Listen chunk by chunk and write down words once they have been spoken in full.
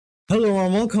Hello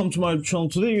and welcome to my channel.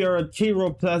 Today we are at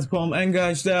Keydrop platform, and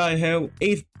guys, there I have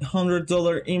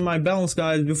 $800 in my balance.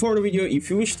 Guys, before the video, if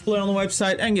you wish to play on the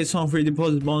website and get some free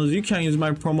deposit bonus, you can use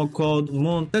my promo code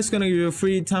MOON. That's gonna give you a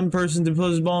free 10%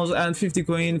 deposit bonus and 50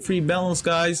 coin free balance.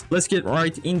 Guys, let's get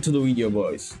right into the video,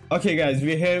 boys. Okay guys,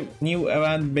 we have new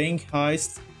event bank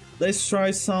heist. Let's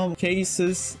try some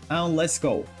cases and let's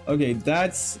go. Okay,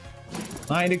 that's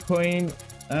 90 coin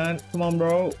and come on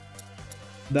bro,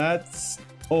 that's,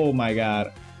 oh my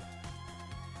god.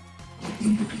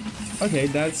 Okay,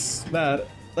 that's bad.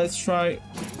 Let's try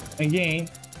again.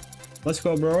 Let's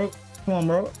go bro, come on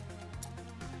bro.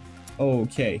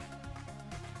 Okay,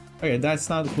 that's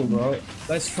not cool bro.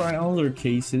 Let's try other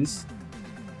cases.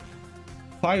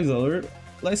 $5,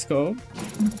 let's go.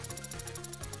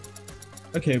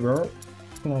 Okay bro,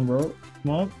 come on bro,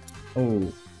 come on.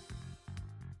 Oh,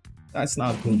 that's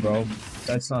not cool bro,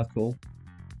 that's not cool.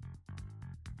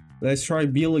 Let's try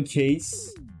build a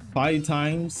case 5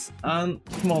 times and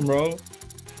come on bro,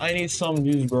 I need some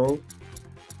juice bro.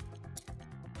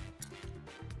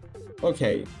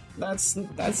 Okay, that's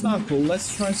not cool.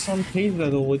 Let's try some case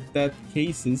battle with that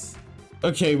cases.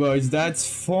 Okay boys, that's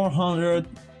 400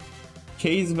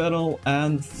 case battle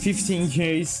and 15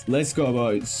 case. Let's go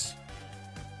boys.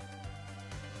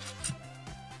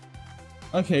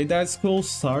 Okay, that's cool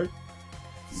start.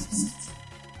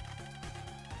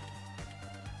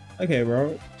 Okay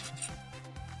bro,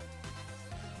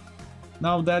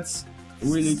 now that's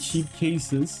really cheap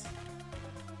cases.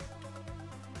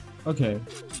 Okay,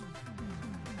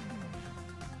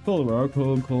 cool bro,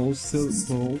 cool, still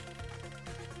cool.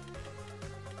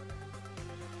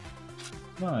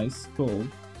 Nice, cool.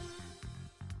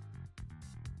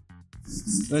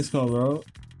 Let's go bro.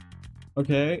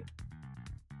 Okay.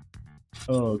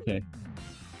 Oh, okay,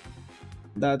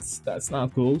 that's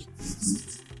not cool.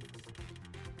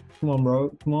 Come on bro,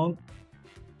 come on.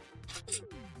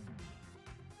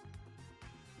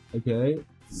 Okay.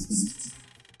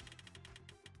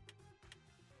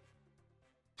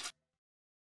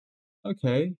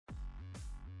 Okay.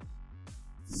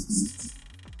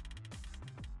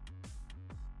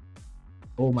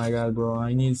 Oh my god bro,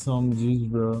 I need some juice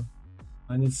bro.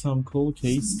 I need some cool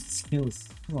case skills.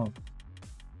 Come on.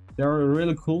 There are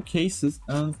really cool cases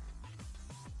and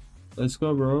let's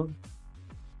go bro.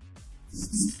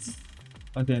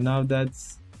 Okay, now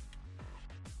that's,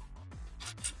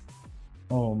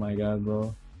 oh my god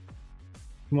bro,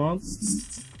 come on.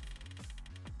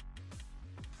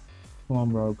 Come on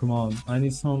bro, come on, I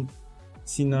need some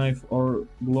C knife or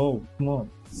glow. Come on,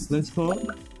 let's go.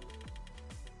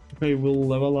 Okay, we'll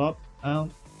level up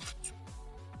and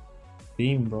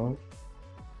damn bro,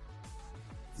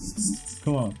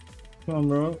 come on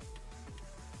bro.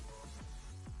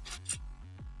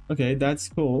 Okay, that's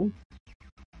cool.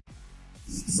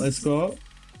 Let's go.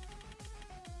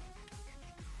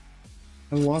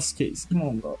 And last case, come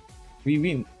on bro, we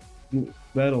win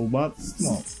battle, but come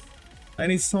on, I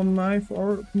need some knife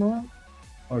or come on.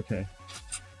 Okay,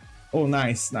 oh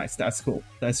nice, that's cool,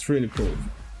 that's really cool.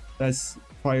 That's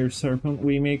fire serpent,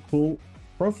 we make cool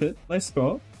profit. Let's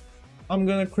go. I'm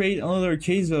gonna create another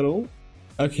case battle.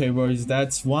 Okay boys,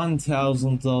 that's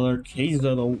 $1,000 case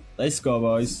battle. Let's go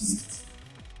boys.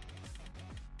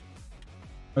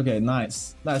 Okay,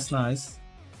 nice. That's nice.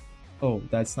 Oh,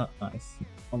 that's not nice.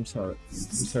 I'm sorry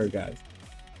guys.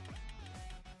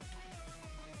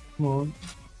 Come on.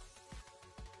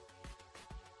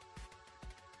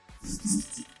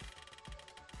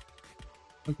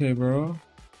 Okay bro.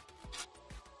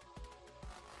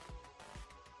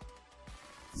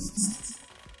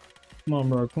 Come on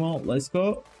bro, come on, let's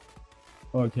go.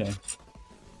 Okay.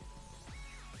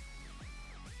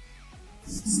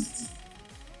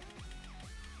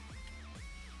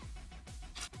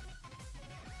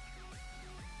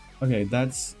 Okay,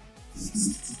 that's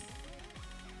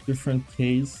different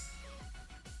case.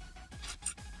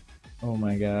 Oh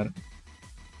my god.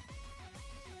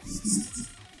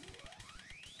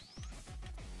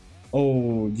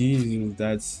 Oh Jesus,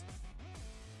 that's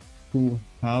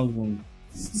 2,000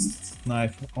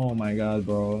 knife. Oh my god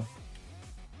bro,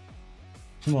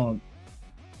 come on.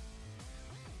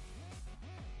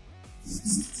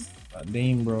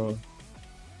 Damn bro.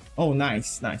 Oh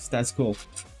nice, that's cool.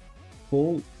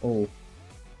 Cool. Oh,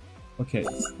 okay,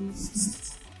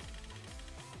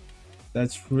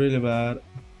 that's really bad.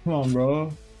 Come on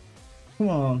bro, come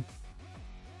on.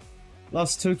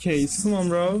 Last 2 case, come on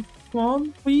bro, come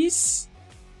on please.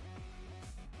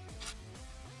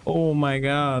 Oh my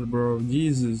god bro,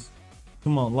 Jesus,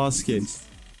 come on, last case.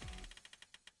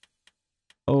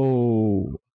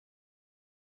 Oh,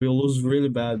 we lose really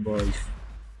bad boys.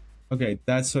 Okay,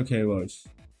 that's okay boys.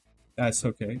 That's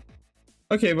okay.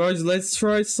 Okay, boys, let's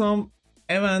try some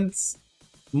event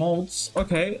modes.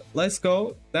 Okay, let's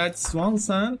go. That's 1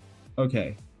 cent.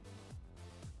 Okay.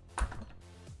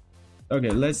 Okay,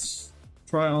 let's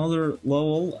try another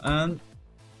level and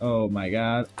oh my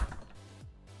god.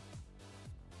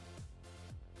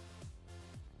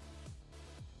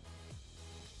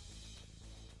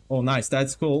 Oh, nice.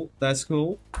 That's cool. That's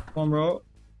cool. Come on, bro.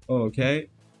 Okay.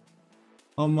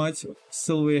 How much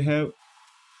still we have?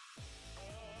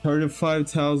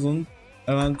 35,000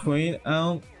 event coin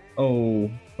and oh,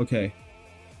 okay.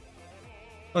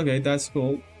 Okay, that's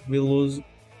cool. We lose.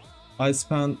 I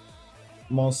spent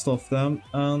most of them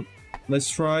and let's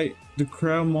try the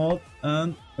crowd mode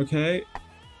and okay.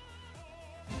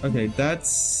 Okay,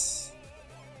 that's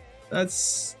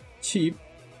cheap.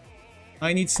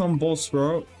 I need some boss,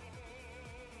 bro.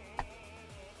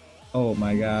 Oh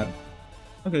my god.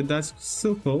 Okay, that's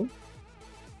still cool.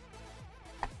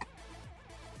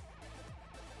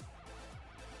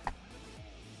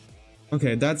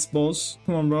 Okay, that's boss.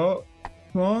 Come on, bro.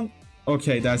 Come on.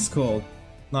 Okay, that's cool.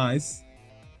 Nice.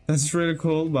 That's really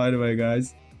cool, by the way,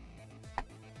 guys.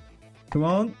 Come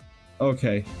on.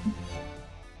 Okay.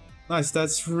 Nice.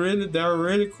 That's really, they're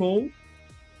really cool.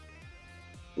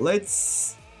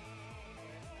 Let's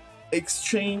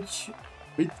exchange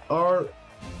with our...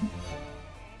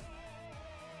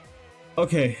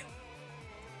 Okay.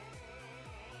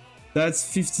 That's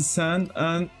 50 cent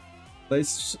and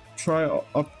let's try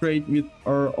upgrade with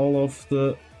our all of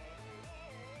the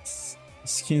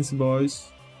skins,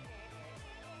 boys.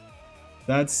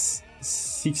 That's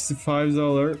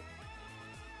 $65.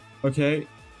 Okay,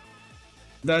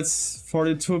 that's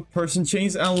 42%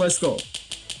 change and let's go.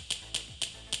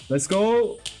 Let's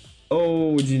go.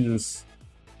 Oh Jesus.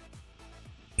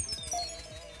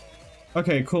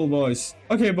 Okay, cool, boys.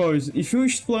 Okay, boys, if you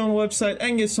wish to play on the website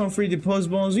and get some free deposit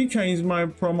bonus, you can use my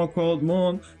promo code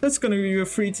MOON. That's gonna give you a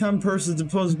free 10%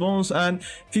 deposit bonus and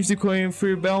 50 coin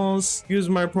free balance. Use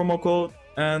my promo code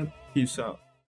and peace out.